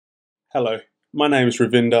Hello, my name is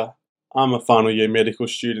Ravinder. I'm a final year medical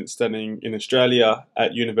student studying in Australia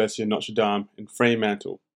at University of Notre Dame in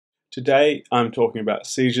Fremantle. Today I'm talking about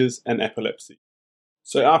seizures and epilepsy.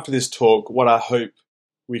 So after this talk, what I hope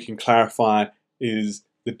we can clarify is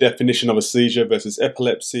the definition of a seizure versus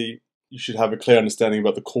epilepsy. You should have a clear understanding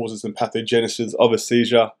about the causes and pathogenesis of a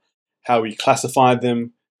seizure, how we classify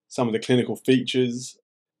them, some of the clinical features,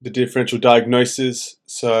 the differential diagnosis,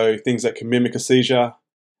 so things that can mimic a seizure,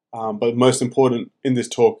 but most important in this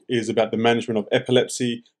talk is about the management of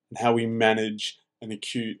epilepsy and how we manage an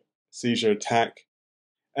acute seizure attack,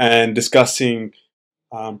 and discussing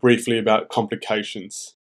briefly about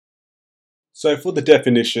complications. So for the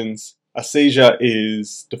definitions, a seizure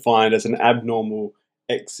is defined as an abnormal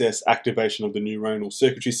excess activation of the neuronal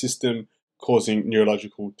circuitry system causing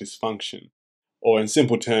neurological dysfunction, or in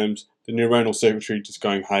simple terms, the neuronal circuitry just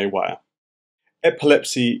going haywire.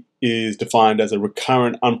 Epilepsy is defined as a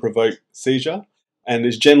recurrent unprovoked seizure and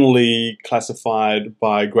is generally classified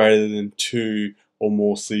by greater than 2 or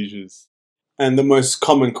more seizures. And the most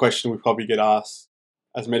common question we probably get asked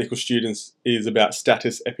as medical students is about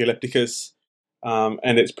status epilepticus,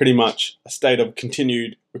 and it's pretty much a state of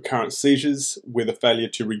continued recurrent seizures with a failure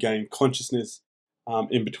to regain consciousness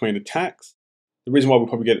in between attacks. The reason why we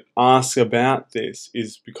probably get asked about this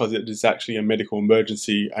is because it is actually a medical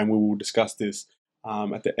emergency, and we will discuss this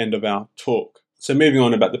at the end of our talk. So moving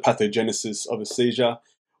on about the pathogenesis of a seizure,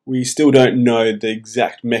 we still don't know the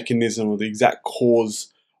exact mechanism or the exact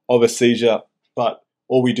cause of a seizure, but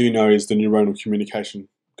all we do know is the neuronal communication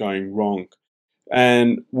going wrong.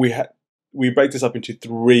 And we break this up into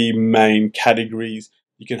three main categories.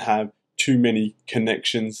 You can have too many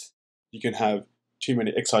connections, you can have too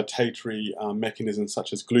many excitatory mechanisms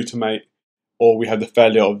such as glutamate, or we have the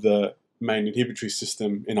failure of the main inhibitory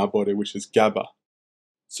system in our body, which is GABA.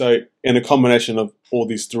 So, in a combination of all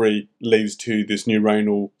these three leads to this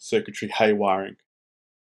neuronal circuitry haywiring.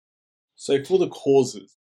 So, for the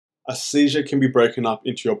causes, a seizure can be broken up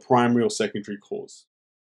into your primary or secondary cause.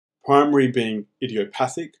 Primary being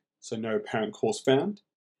idiopathic, so no apparent cause found,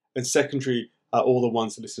 and secondary are all the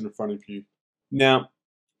ones listed in front of you. Now,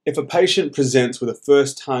 if a patient presents with a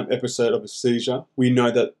first-time episode of a seizure, we know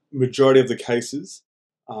that majority of the cases,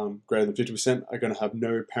 greater than 50%, are going to have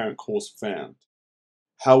no apparent cause found.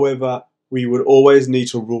 However, we would always need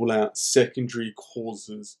to rule out secondary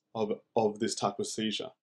causes of this type of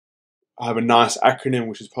seizure. I have a nice acronym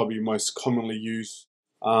which is probably most commonly used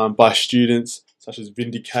by students, such as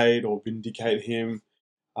Vindicate or Vindicate Him.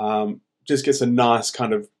 Just gets a nice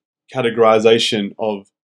kind of categorization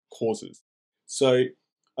of causes. So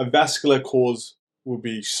a vascular cause will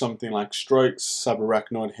be something like strokes,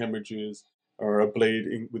 subarachnoid hemorrhages, or a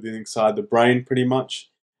bleed within inside the brain, pretty much.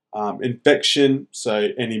 Infection, so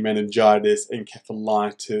any meningitis,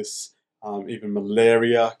 encephalitis, even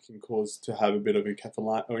malaria can cause to have a bit of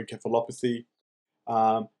encephalopathy.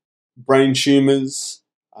 Brain tumors,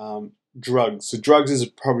 drugs. So drugs is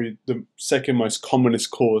probably the second most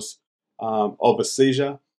commonest cause of a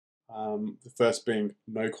seizure. The first being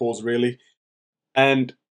no cause really,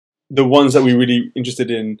 and the ones that we're really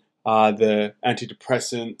interested in are the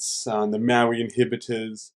antidepressants, the Maui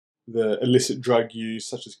inhibitors, the illicit drug use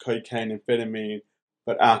such as cocaine, amphetamine,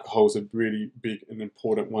 but alcohol is a really big and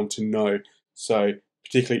important one to know. So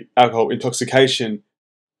particularly alcohol intoxication,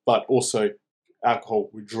 but also alcohol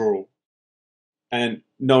withdrawal. And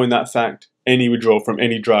knowing that fact, any withdrawal from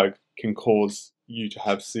any drug can cause you to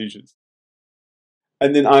have seizures.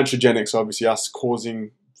 And then iatrogenics, obviously us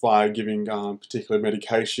causing via giving particular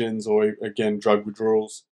medications or again drug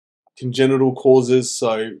withdrawals. Congenital causes,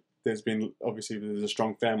 so there's a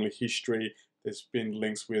strong family history. There's been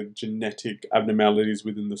links with genetic abnormalities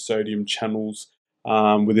within the sodium channels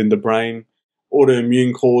within the brain.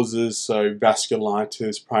 Autoimmune causes, so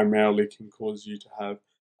vasculitis primarily can cause you to have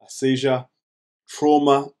a seizure.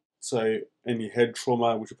 Trauma, so any head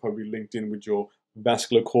trauma, which will probably be linked in with your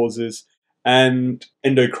vascular causes, and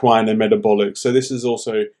endocrine and metabolic. So this is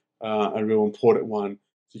also a real important one.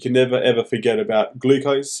 You can never ever forget about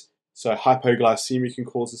glucose. So hypoglycemia can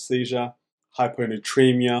cause a seizure,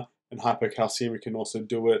 hyponatremia and hypocalcemia can also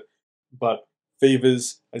do it. But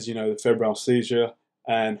fevers, as you know, the febrile seizure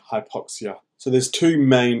and hypoxia. So there's two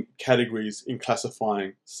main categories in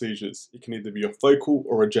classifying seizures. It can either be a focal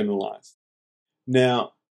or a generalized.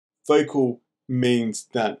 Now, focal means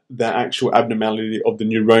that the actual abnormality of the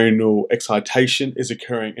neuronal excitation is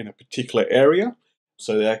occurring in a particular area.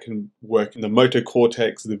 So that can work in the motor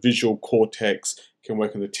cortex, the visual cortex, can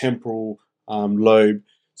work in the temporal lobe.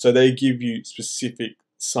 So they give you specific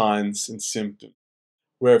signs and symptoms.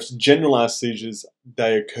 Whereas generalized seizures,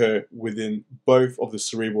 they occur within both of the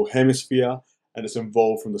cerebral hemisphere and it's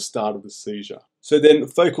involved from the start of the seizure. So then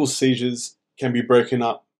focal seizures can be broken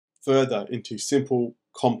up further into simple,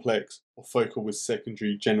 complex, or focal with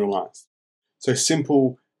secondary generalized. So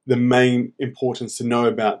simple, the main importance to know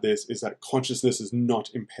about this is that consciousness is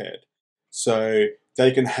not impaired. So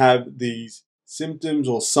they can have these symptoms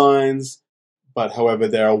or signs, but however,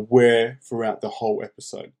 they're aware throughout the whole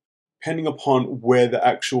episode. Depending upon where the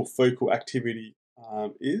actual focal activity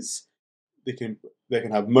is, they can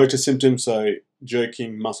have motor symptoms, so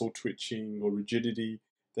jerking, muscle twitching, or rigidity.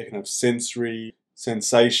 They can have sensory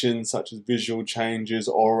sensations such as visual changes,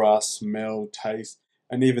 aura, smell, taste,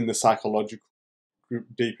 and even the psychological group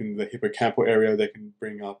deep in the hippocampal area. They can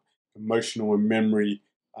bring up emotional and memory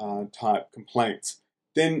type complaints.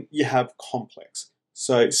 Then you have complex.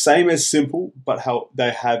 So same as simple, but how they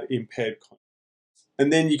have impaired consciousness.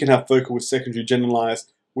 And then you can have focal with secondary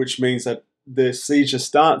generalized, which means that the seizure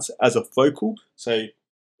starts as a focal, say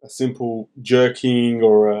a simple jerking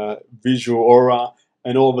or a visual aura,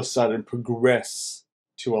 and all of a sudden progress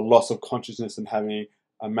to a loss of consciousness and having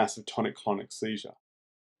a massive tonic-clonic seizure.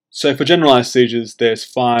 So for generalized seizures, there's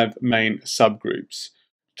 5 main subgroups.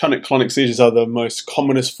 Tonic-clonic seizures are the most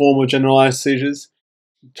commonest form of generalized seizures.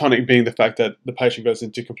 Tonic being the fact that the patient goes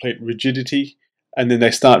into complete rigidity and then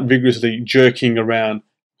they start vigorously jerking around,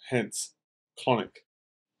 hence clonic.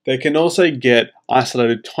 They can also get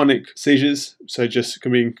isolated tonic seizures, so just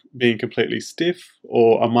being completely stiff,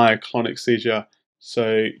 or a myoclonic seizure,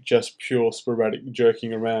 so just pure sporadic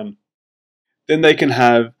jerking around. Then they can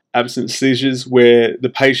have absent seizures where the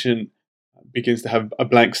patient begins to have a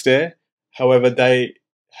blank stare, however they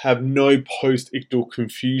have no post-ictal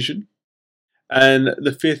confusion. And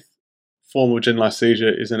the 5th form of generalized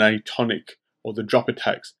seizure is an atonic, or the drop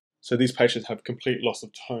attacks. So these patients have complete loss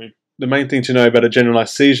of tone. The main thing to know about a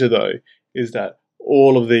generalized seizure, though, is that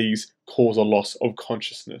all of these cause a loss of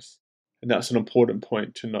consciousness. And that's an important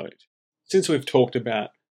point to note. Since we've talked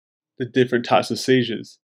about the different types of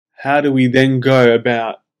seizures, how do we then go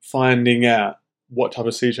about finding out what type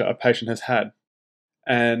of seizure a patient has had?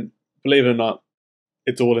 And believe it or not,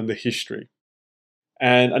 it's all in the history.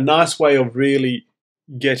 And a nice way of really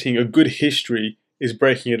getting a good history is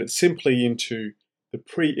breaking it simply into the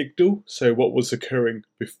pre-ictal, so what was occurring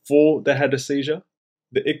before they had a seizure,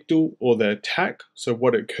 the ictal or the attack, so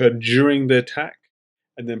what occurred during the attack,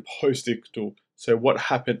 and then post-ictal, so what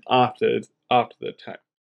happened after the attack.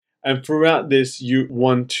 And throughout this, you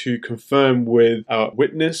want to confirm with a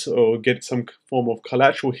witness or get some form of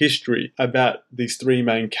collateral history about these 3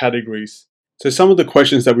 main categories. So some of the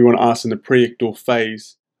questions that we want to ask in the pre-ictal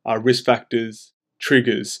phase are risk factors,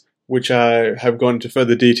 triggers, which I have gone into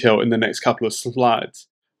further detail in the next couple of slides,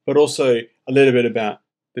 but also a little bit about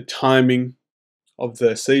the timing of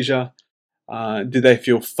the seizure. Did they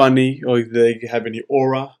feel funny, or did they have any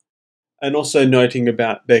aura? And also noting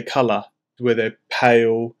about their colour. Were they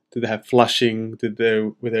pale? Did they have flushing?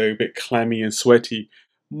 Were they a bit clammy and sweaty?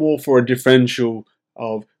 More for a differential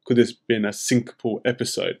of could this have been a syncopal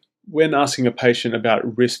episode. When asking a patient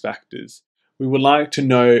about risk factors, we would like to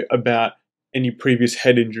know about any previous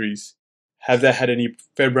head injuries. Have they had any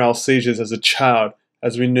febrile seizures as a child?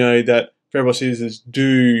 As we know that febrile seizures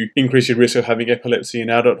do increase your risk of having epilepsy in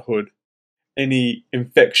adulthood. Any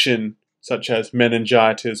infection such as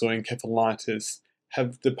meningitis or encephalitis.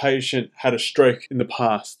 Have the patient had a stroke in the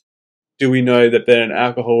past? Do we know that they're an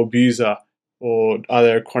alcohol abuser, or are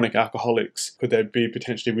they chronic alcoholics? Could they be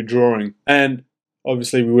potentially withdrawing? And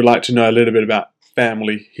obviously we would like to know a little bit about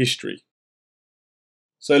family history.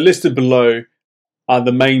 So listed below are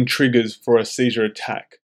the main triggers for a seizure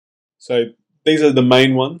attack. So these are the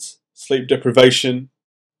main ones: sleep deprivation,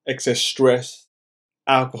 excess stress,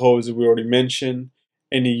 alcohol as we already mentioned,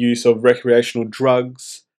 any use of recreational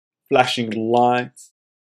drugs, flashing lights.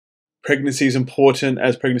 Pregnancy is important,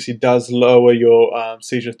 as pregnancy does lower your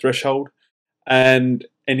seizure threshold, and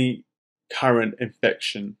any current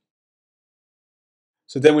infection.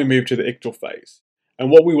 So then we move to the ictal phase.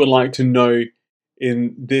 And what we would like to know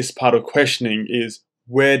in this part of questioning is,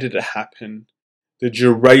 where did it happen? The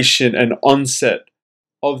duration and onset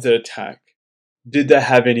of the attack. Did they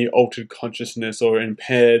have any altered consciousness or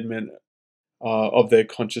impairment of their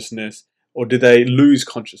consciousness? Or did they lose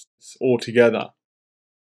consciousness altogether?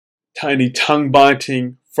 Any tongue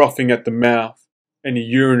biting, frothing at the mouth, any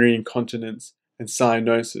urinary incontinence, and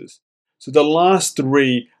cyanosis. So the last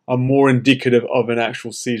 3 are more indicative of an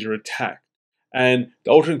actual seizure attack. And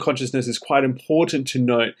the altered consciousness is quite important to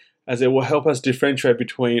note, as it will help us differentiate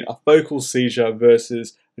between a focal seizure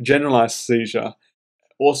versus a generalized seizure,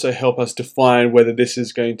 also help us define whether this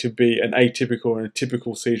is going to be an atypical and a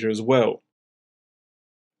typical seizure as well.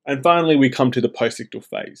 And finally, we come to the postictal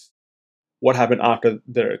phase. What happened after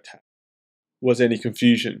their attack? Was there any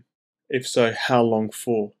confusion? If so, how long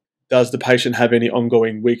for? Does the patient have any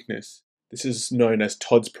ongoing weakness? This is known as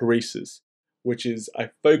Todd's paresis, which is a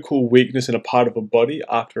focal weakness in a part of a body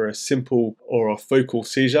after a simple or a focal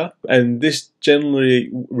seizure, and this generally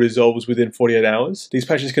resolves within 48 hours. These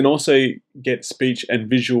patients can also get speech and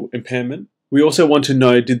visual impairment. We also want to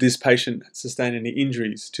know, did this patient sustain any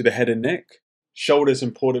injuries to the head and neck? Shoulder is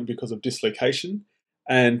important because of dislocation,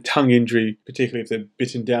 and tongue injury, particularly if they're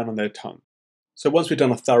bitten down on their tongue. So once we've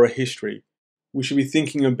done a thorough history, we should be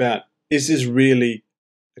thinking about, is this really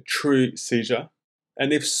a true seizure?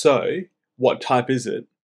 And if so, what type is it?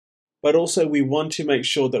 But also we want to make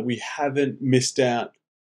sure that we haven't missed out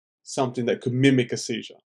something that could mimic a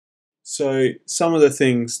seizure. So some of the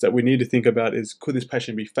things that we need to think about is, could this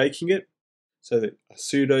patient be faking it? So that a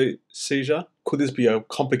pseudo seizure. Could this be a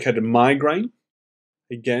complicated migraine?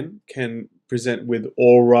 Again, can present with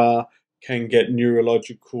aura, can get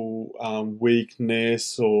neurological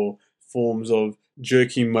weakness or forms of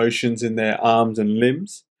jerky motions in their arms and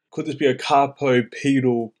limbs. Could this be a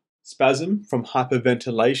carpopedal spasm from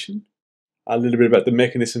hyperventilation? A little bit about the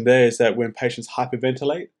mechanism there is that when patients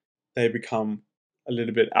hyperventilate, they become a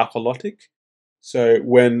little bit alkalotic. So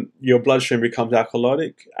when your bloodstream becomes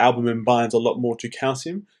alkalotic, albumin binds a lot more to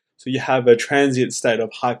calcium. So you have a transient state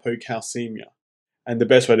of hypocalcemia. And the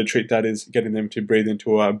best way to treat that is getting them to breathe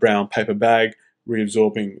into a brown paper bag,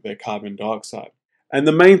 reabsorbing their carbon dioxide. And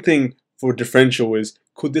the main thing for differential is,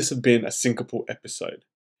 could this have been a syncopal episode?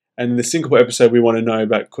 And in the syncopal episode, we want to know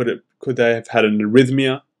about, could they have had an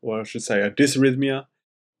arrhythmia, or I should say a dysrhythmia?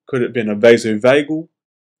 Could it have been a vasovagal?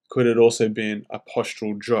 Could it also have been a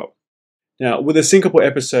postural drop? Now, with a syncopal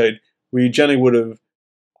episode, we generally would have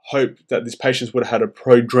hoped that these patients would have had a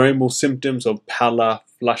prodromal symptoms of pallor,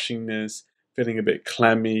 flushingness, feeling a bit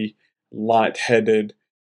clammy, lightheaded.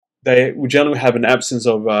 They will generally have an absence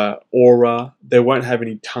of aura. They won't have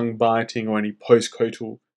any tongue biting or any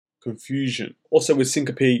postcoital confusion. Also with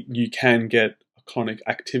syncope, you can get a clonic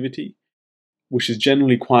activity, which is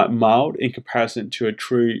generally quite mild in comparison to a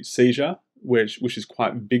true seizure, which is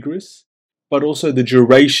quite vigorous. But also the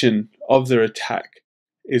duration of their attack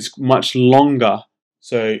is much longer,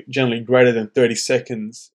 so generally greater than 30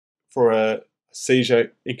 seconds for a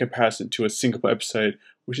seizure in comparison to a syncopal episode,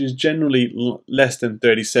 which is generally less than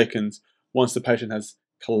 30 seconds. Once the patient has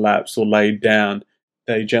collapsed or laid down,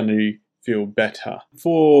 they generally feel better.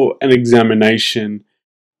 For an examination,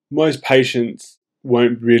 most patients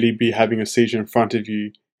won't really be having a seizure in front of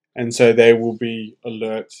you, and so they will be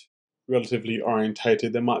alert, relatively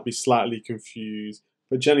orientated. They might be slightly confused,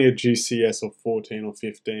 but generally a GCS of 14 or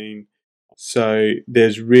 15. So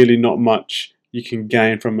there's really not much you can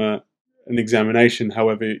gain from an examination.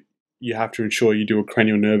 However, you have to ensure you do a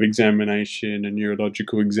cranial nerve examination, a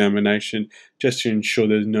neurological examination, just to ensure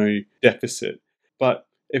there's no deficit. But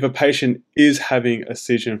if a patient is having a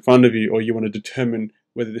seizure in front of you, or you want to determine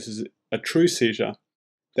whether this is a true seizure,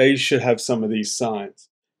 they should have some of these signs,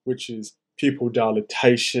 which is pupil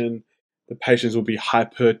dilatation. The patients will be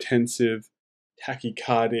hypertensive,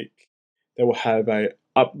 tachycardic. They will have a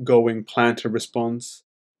upgoing plantar response,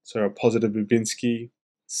 so a positive Babinski,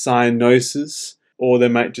 cyanosis, or they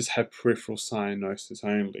might just have peripheral cyanosis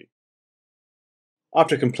only.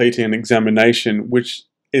 After completing an examination, which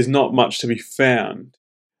is not much to be found,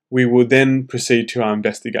 we will then proceed to our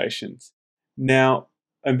investigations. Now,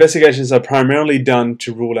 investigations are primarily done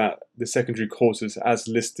to rule out the secondary causes as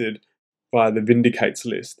listed by the Vindicates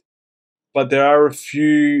list, but there are a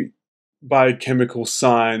few biochemical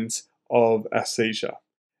signs of a seizure,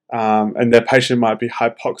 and their patient might be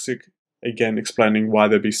hypoxic, again explaining why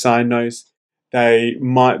they'd be cyanose. They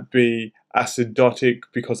might be acidotic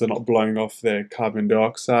because they're not blowing off their carbon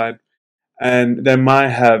dioxide, and they might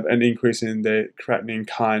have an increase in their creatinine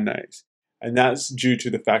kinase, and that's due to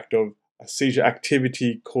the fact of a seizure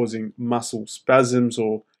activity causing muscle spasms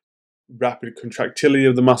or rapid contractility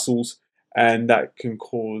of the muscles, and that can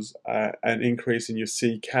cause an increase in your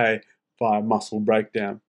CK via muscle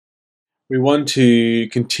breakdown. We want to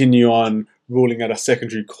continue on ruling out our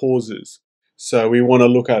secondary causes. So we want to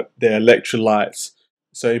look at their electrolytes,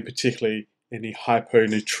 so in particularly any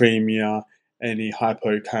hyponatremia, any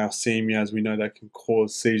hypocalcemia, as we know that can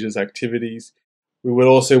cause seizures activities. We would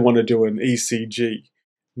also want to do an ECG.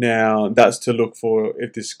 Now that's to look for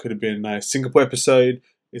if this could have been a syncopal episode.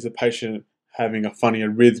 Is the patient having a funny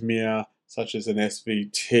arrhythmia, such as an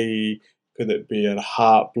SVT? Could it be a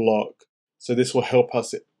heart block? So this will help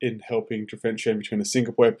us in helping differentiate between a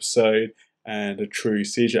syncopal episode and a true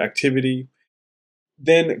seizure activity.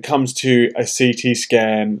 Then it comes to a CT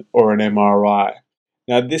scan or an MRI.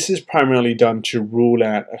 Now, this is primarily done to rule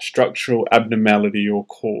out a structural abnormality or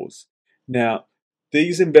cause. Now,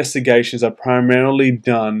 these investigations are primarily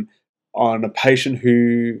done on a patient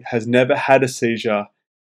who has never had a seizure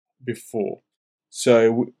before.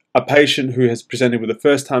 So, a patient who has presented with a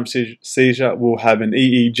first-time seizure will have an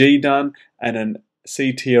EEG done and an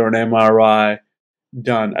CT or an MRI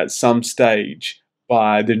done at some stage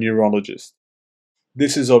by the neurologist.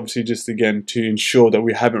 This is obviously just again to ensure that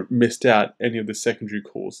we haven't missed out any of the secondary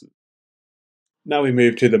causes. Now we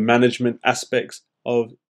move to the management aspects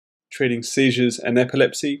of treating seizures and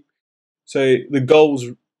epilepsy. So the goals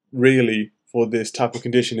really for this type of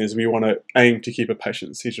condition is we want to aim to keep a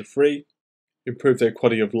patient seizure free, improve their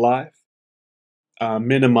quality of life,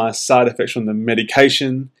 minimize side effects from the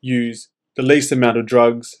medication, use the least amount of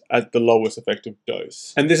drugs at the lowest effective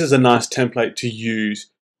dose. And this is a nice template to use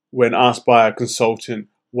when asked by a consultant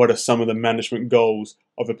what are some of the management goals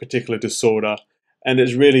of a particular disorder. And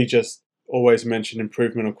it's really just always mention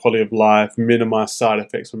improvement of quality of life, minimize side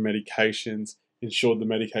effects from medications, ensure the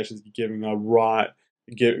medications you're giving are right,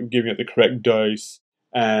 giving it the correct dose,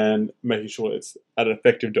 and making sure it's at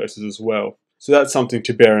effective doses as well. So that's something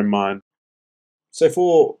to bear in mind. So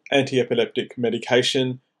for anti-epileptic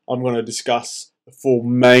medication, I'm going to discuss the 4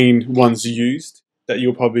 main ones used that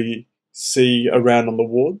you'll probably see around on the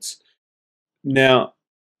wards. Now,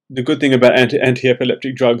 the good thing about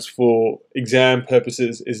anti-epileptic drugs for exam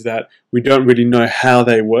purposes is that we don't really know how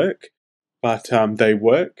they work, but they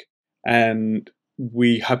work, and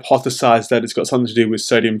we hypothesize that it's got something to do with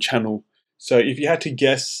sodium channel. So if you had to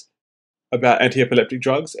guess about anti-epileptic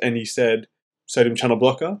drugs and you said sodium channel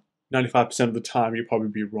blocker, 95% of the time you'll probably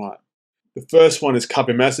be right. The first one is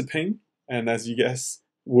carbamazepine, and as you guess,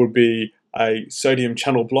 would be a sodium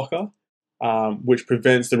channel blocker, which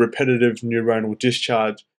prevents the repetitive neuronal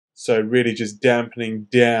discharge, so really just dampening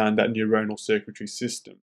down that neuronal circuitry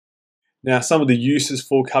system. Now, some of the uses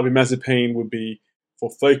for carbamazepine would be for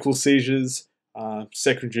focal seizures,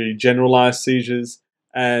 secondary generalized seizures,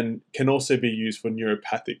 and can also be used for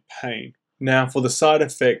neuropathic pain. Now, for the side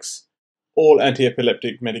effects, all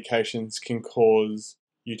anti-epileptic medications can cause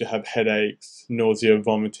you to have headaches, nausea,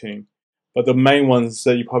 vomiting. But the main ones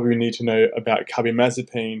that you probably need to know about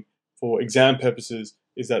carbamazepine for exam purposes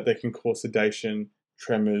is that they can cause sedation,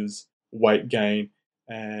 tremors, weight gain,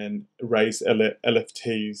 and raised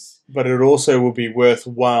LFTs. But it also will be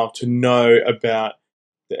worthwhile to know about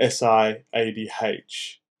the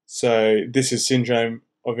SIADH. So this is syndrome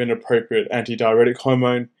of inappropriate antidiuretic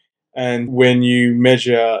hormone. And when you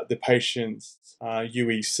measure the patient's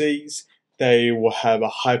UECs, they will have a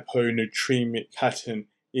hyponatremic pattern,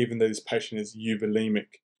 even though this patient is euvolemic.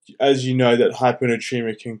 As you know, that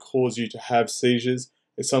hyponatremia can cause you to have seizures.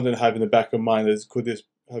 It's something to have in the back of mind as could this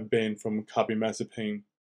have been from carbamazepine.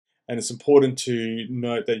 And it's important to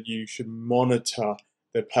note that you should monitor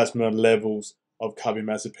the plasma levels of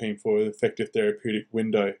carbamazepine for an effective therapeutic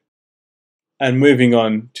window. And moving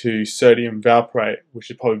on to sodium valproate, which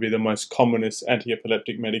should probably be the most commonest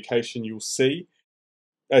anti-epileptic medication you'll see.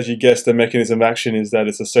 As you guessed, the mechanism of action is that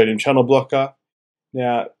it's a sodium channel blocker.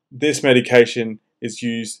 Now, this medication is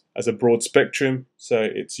used as a broad spectrum, so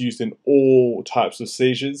it's used in all types of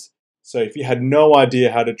seizures. So if you had no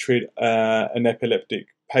idea how to treat an epileptic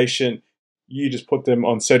patient, you just put them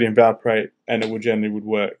on sodium valproate and it would generally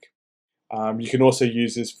work. You can also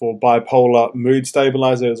use this for bipolar mood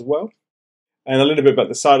stabilizer as well. And a little bit about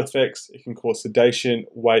the side effects. It can cause sedation,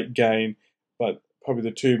 weight gain, but probably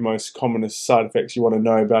the 2 most commonest side effects you want to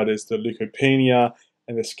know about is the leukopenia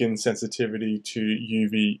and the skin sensitivity to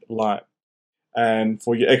UV light. And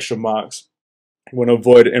for your extra marks, you want to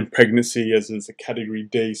avoid it in pregnancy as it's a category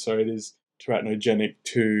D, so it is teratogenic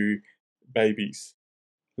to babies.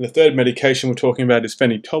 And the third medication we're talking about is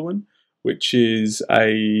phenytoin, which is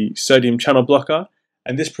a sodium channel blocker,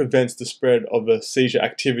 and this prevents the spread of a seizure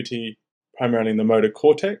activity primarily in the motor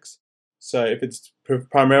cortex. So if it's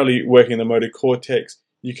primarily working in the motor cortex,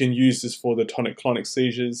 you can use this for the tonic-clonic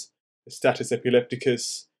seizures, the status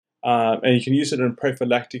epilepticus, and you can use it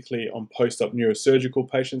prophylactically on post-op neurosurgical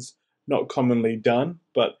patients. Not commonly done,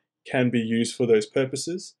 but can be used for those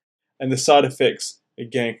purposes. And the side effects,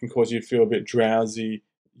 again, can cause you to feel a bit drowsy,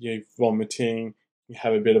 you're vomiting, you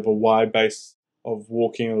have a bit of a wide base of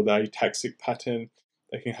walking or the ataxic pattern.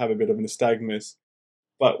 They can have a bit of nystagmus.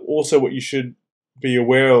 But also what you should be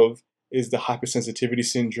aware of is the hypersensitivity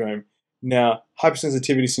syndrome. Now,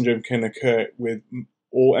 hypersensitivity syndrome can occur with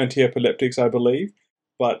all anti-epileptics, I believe,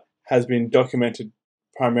 but has been documented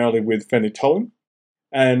primarily with phenytoin.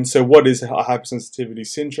 And so what is a hypersensitivity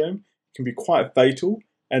syndrome? can be quite fatal,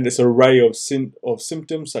 and its array of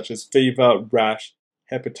symptoms such as fever, rash,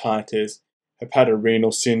 hepatitis,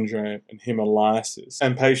 hepatorenal syndrome, and hemolysis.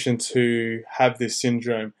 And patients who have this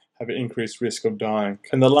syndrome have an increased risk of dying.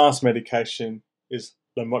 And the last medication is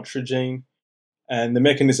lamotrigine, and the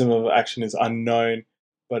mechanism of action is unknown,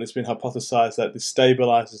 but it's been hypothesized that this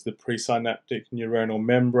stabilizes the presynaptic neuronal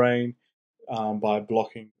membrane by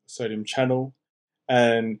blocking the sodium channel.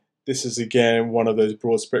 And this is again one of those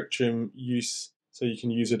broad spectrum use, so you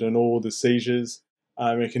can use it in all the seizures.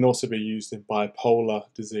 It can also be used in bipolar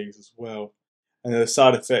disease as well. And the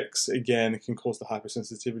side effects, again, it can cause the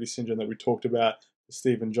hypersensitivity syndrome that we talked about, the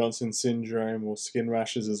Stevens-Johnson syndrome, or skin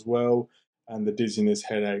rashes as well, and the dizziness,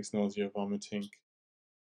 headaches, nausea, vomiting.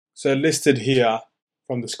 So listed here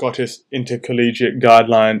from the Scottish Intercollegiate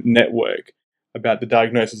Guideline Network about the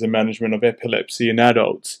diagnosis and management of epilepsy in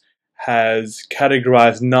adults has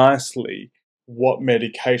categorized nicely what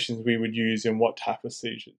medications we would use in what type of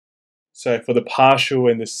seizures. So for the partial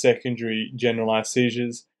and the secondary generalized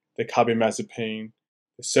seizures, the carbamazepine,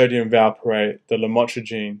 the sodium valproate, the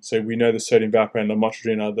lamotrigine. So we know the sodium valproate and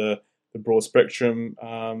lamotrigine are the broad spectrum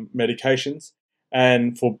medications.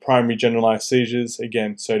 And for primary generalized seizures,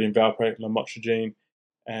 again, sodium valproate, lamotrigine,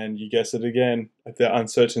 and you guess it again, if they're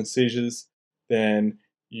uncertain seizures, then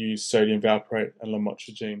use sodium valproate and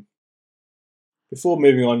lamotrigine. Before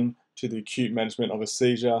moving on to the acute management of a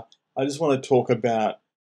seizure, I just want to talk about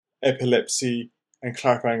epilepsy and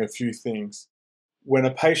clarifying a few things. When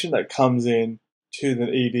a patient that comes in to the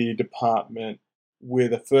ED department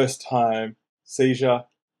with a first time seizure,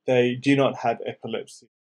 they do not have epilepsy.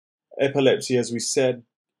 Epilepsy, as we said,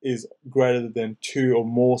 is greater than 2 or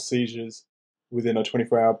more seizures within a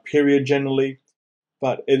 24-hour period generally,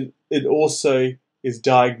 but it also is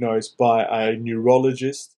diagnosed by a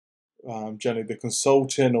neurologist, generally the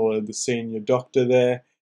consultant or the senior doctor there,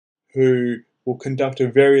 who will conduct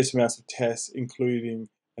various amounts of tests, including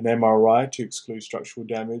an MRI to exclude structural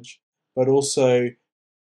damage, but also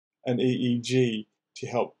an EEG to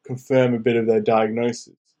help confirm a bit of their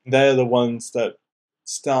diagnosis. They are the ones that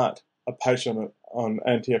start a patient on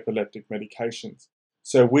anti-epileptic medications.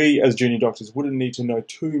 So we as junior doctors wouldn't need to know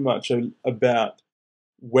too much about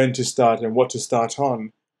when to start and what to start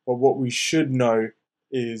on, but what we should know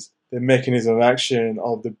is the mechanism of action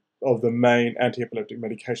of the main anti-epileptic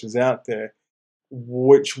medications out there,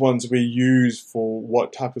 which ones we use for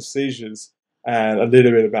what type of seizures, and a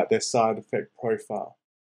little bit about their side effect profile.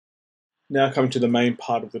 Now coming to the main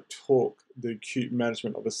part of the talk, the acute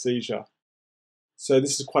management of a seizure. So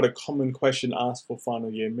this is quite a common question asked for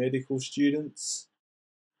final year medical students.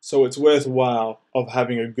 So it's worthwhile of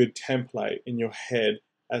having a good template in your head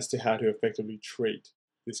as to how to effectively treat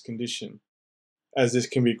this condition, as this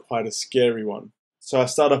can be quite a scary one. So I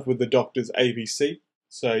start off with the doctor's ABC.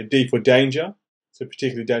 So D for danger, so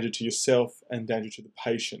particularly danger to yourself and danger to the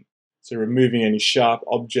patient. So removing any sharp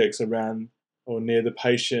objects around or near the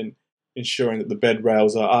patient, ensuring that the bed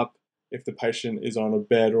rails are up if the patient is on a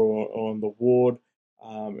bed or on the ward.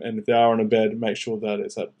 And if they are on a bed, make sure that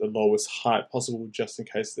it's at the lowest height possible, just in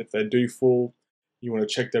case if they do fall. You want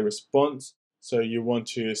to check their response. So you want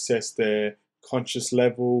to assess their conscious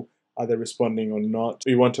level. Are they responding or not?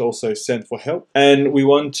 We want to also send for help. And we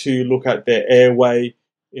want to look at their airway.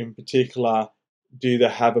 In particular, do they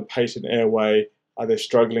have a patent airway? Are they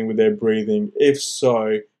struggling with their breathing? If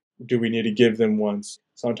so, do we need to give them one?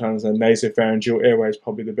 Sometimes a nasopharyngeal airway is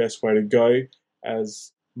probably the best way to go,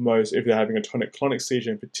 as most, if they're having a tonic-clonic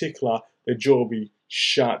seizure in particular, their jaw will be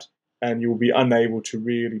shut and you will be unable to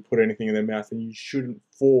really put anything in their mouth, and you shouldn't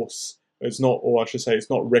force, it's not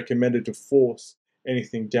recommended to force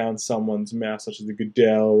anything down someone's mouth, such as a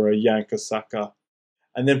Goodell or a Yanker sucker.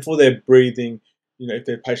 And then for their breathing, if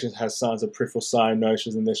their patient has signs of peripheral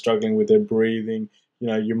cyanosis and they're struggling with their breathing,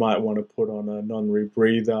 you might want to put on a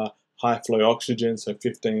non-rebreather, high flow oxygen, so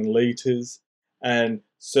 15 liters, and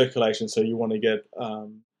circulation. So you want to get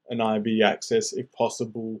an IV access if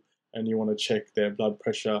possible, and you want to check their blood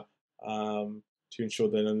pressure to ensure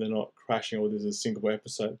that they're not crashing or there's a single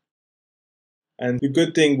episode. And the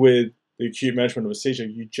good thing with the acute management of a seizure,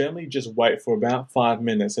 you generally just wait for about 5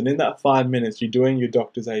 minutes. And in that 5 minutes, you're doing your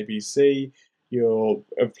doctor's ABC, you'll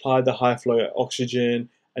apply the high flow oxygen,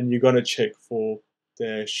 and you're going to check for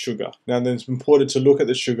their sugar. Now, then it's important to look at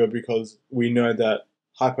the sugar because we know that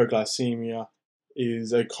hypoglycemia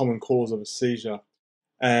is a common cause of a seizure.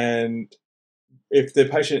 And if the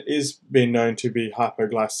patient is being known to be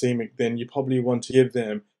hypoglycemic, then you probably want to give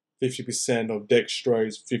them 50% of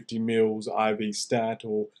dextrose, 50 mils IV stat,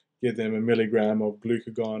 or give them a milligram of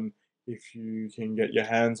glucagon if you can get your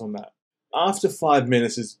hands on that. After 5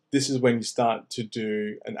 minutes, this is when you start to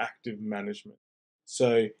do an active management.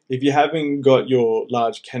 So if you haven't got your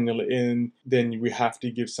large cannula in, then we have to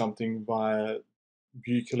give something via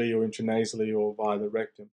buccally or intranasally or via the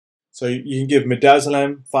rectum. So you can give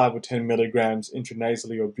midazolam 5 or 10 milligrams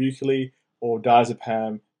intranasally or buccally, or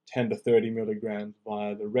diazepam 10 to 30 milligrams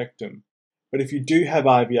via the rectum. But if you do have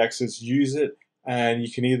IV access, use it, and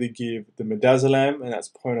you can either give the midazolam, and that's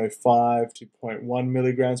 0.05 to 0.1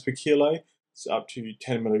 milligrams per kilo, so up to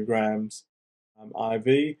 10 milligrams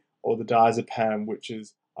IV, or the diazepam, which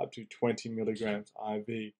is up to 20 milligrams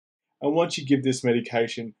IV. And once you give this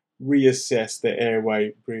medication, reassess the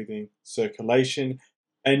airway, breathing, circulation,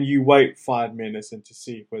 and you wait 5 minutes and to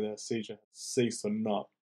see whether a seizure has ceased or not.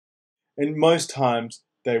 And most times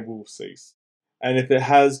they will cease. And if it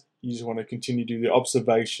has, you just want to continue to do the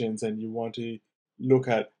observations and you want to look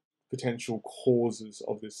at potential causes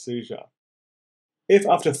of this seizure. If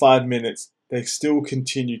after 5 minutes they still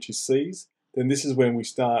continue to seize, then this is when we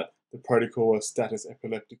start the protocol of status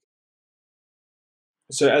epilepticus.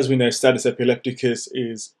 So as we know, status epilepticus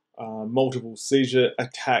is multiple seizure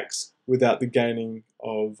attacks without the gaining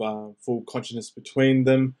of full consciousness between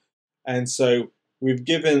them. And so we've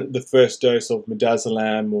given the first dose of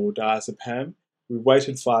midazolam or diazepam. We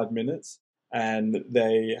waited 5 minutes and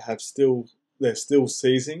they're still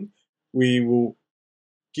seizing. We will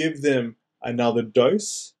give them another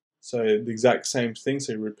dose. So the exact same thing.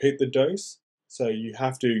 So you repeat the dose. So you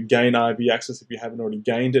have to gain IV access if you haven't already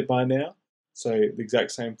gained it by now. So the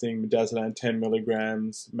exact same thing, midazolam 10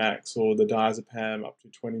 milligrams max, or the diazepam up to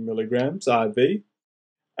 20 milligrams IV.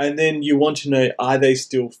 And then you want to know, are they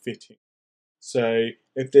still fitting? So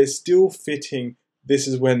if they're still fitting, this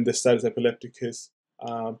is when the status epilepticus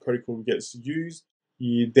protocol gets used.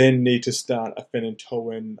 You then need to start a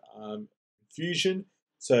phenytoin infusion.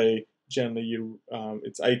 So generally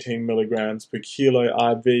it's 18 milligrams per kilo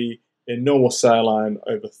IV in normal saline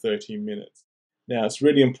over 30 minutes. Now it's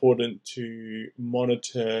really important to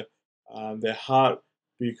monitor their heart,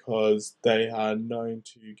 because they are known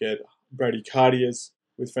to get bradycardias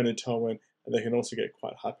with phenytoin, and they can also get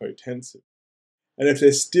quite hypotensive. And if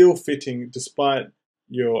they're still fitting despite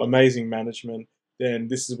your amazing management, then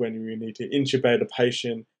this is when you need to intubate a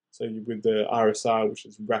patient. So with the RSI, which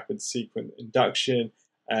is rapid sequence induction,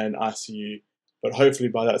 and ICU. But hopefully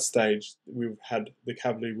by that stage, the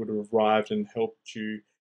cavalry would have arrived and helped you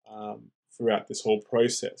throughout this whole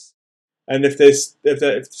process. And if they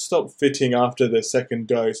stop fitting after the second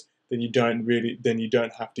dose, then you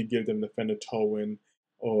don't have to give them the phenytoin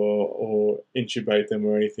or intubate them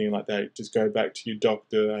or anything like that. Just go back to your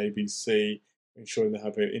doctor, ABC, ensuring they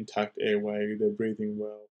have an intact airway, they're breathing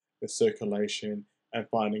well, their circulation, and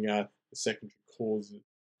finding out the secondary causes,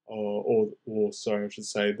 or sorry, I should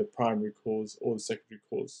say the primary cause or the secondary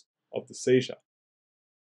cause of the seizure.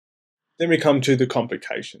 Then we come to the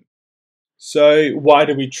complication. So why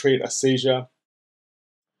do we treat a seizure?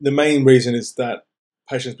 The main reason is that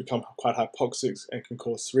patients become quite hypoxic and can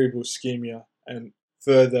cause cerebral ischemia and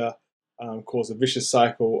further cause a vicious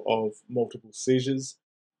cycle of multiple seizures.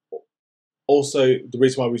 Also, the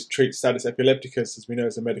reason why we treat status epilepticus, as we know,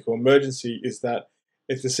 as a medical emergency, is that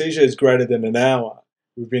if the seizure is greater than an hour,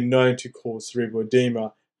 we've been known to cause cerebral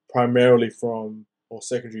edema, primarily from or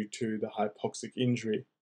secondary to the hypoxic injury.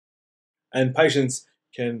 And patients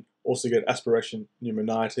can also get aspiration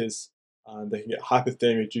pneumonitis. They can get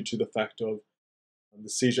hypothermia due to the fact of the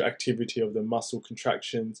seizure activity of the muscle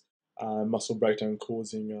contractions, muscle breakdown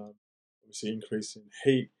causing obviously increase in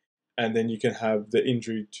heat. And then you can have the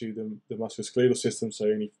injury to the musculoskeletal system, so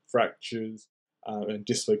any fractures and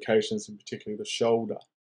dislocations, in particularly the shoulder.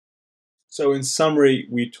 So in summary,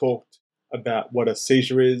 we talked about what a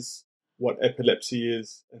seizure is, what epilepsy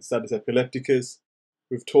is, and status epilepticus.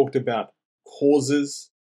 We've talked about causes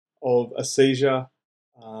of a seizure,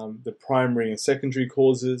 the primary and secondary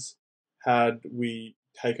causes. Had we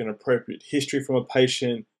taken appropriate history from a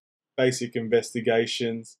patient, basic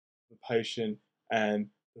investigations of the patient, and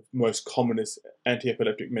the most commonest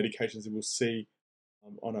anti-epileptic medications that we'll see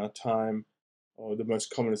on our time, or the most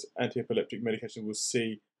commonest anti-epileptic medication we'll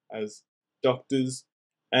see as doctors,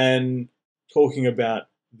 and talking about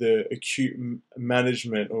the acute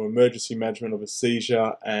management or emergency management of a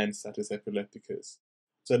seizure and status epilepticus.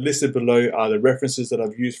 So listed below are the references that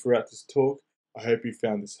I've used throughout this talk. I hope you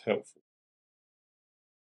found this helpful.